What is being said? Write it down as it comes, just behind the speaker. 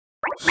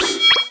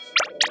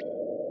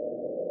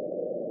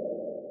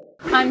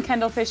I'm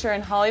Kendall Fisher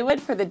in Hollywood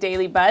for the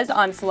Daily Buzz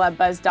on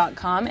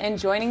CELEBUZZ.com, and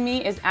joining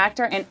me is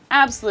actor and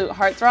absolute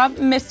heartthrob,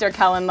 Mr.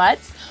 Kellan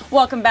Lutz.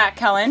 Welcome back,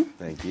 Kellan.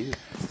 Thank you.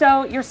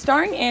 So you're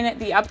starring in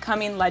the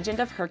upcoming Legend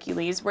of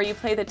Hercules, where you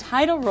play the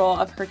title role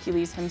of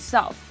Hercules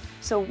himself.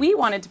 So we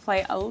wanted to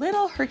play a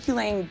little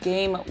Herculean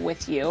game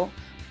with you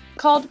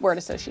called word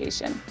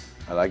association.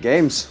 I like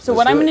games. So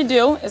what I'm going to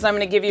do is I'm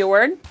going to give you a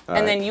word, and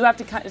right. then you have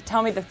to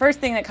tell me the first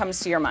thing that comes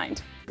to your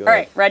mind. Go All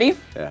right, ready?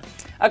 Yeah.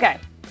 Okay,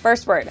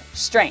 first word,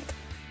 strength.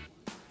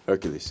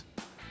 Hercules.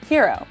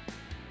 Hero.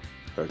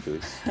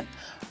 Hercules.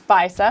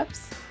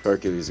 Biceps.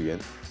 Hercules again.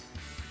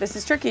 This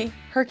is tricky.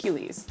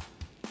 Hercules.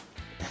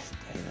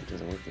 Dang, that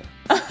doesn't work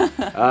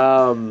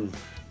now.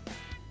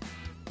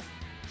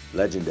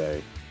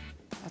 Legendary.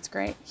 That's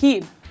great.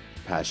 Heed.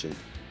 Passion.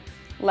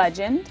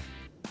 Legend.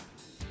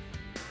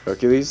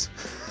 Hercules.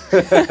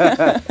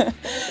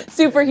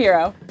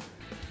 Superhero.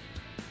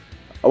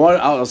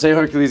 I'll say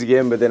Hercules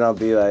again, but then I'll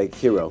be like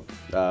hero.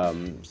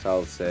 So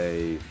I'll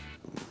say,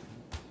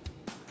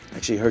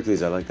 actually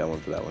Hercules, I like that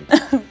one for that one.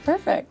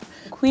 Perfect.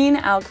 Queen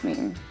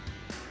Alcmene.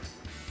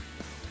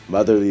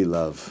 Motherly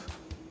love.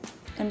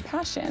 And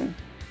passion.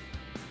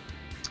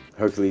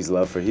 Hercules'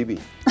 love for Hebe.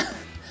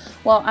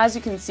 Well, as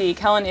you can see,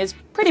 Kellan is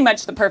pretty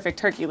much the perfect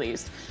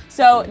Hercules.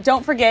 So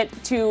don't forget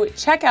to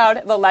check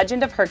out The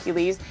Legend of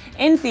Hercules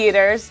in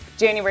theaters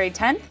January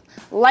 10th.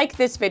 Like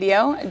this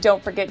video,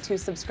 don't forget to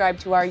subscribe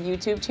to our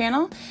YouTube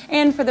channel.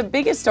 And for the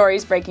biggest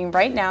stories breaking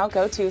right now,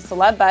 go to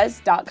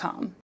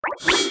CELEBUZZ.com.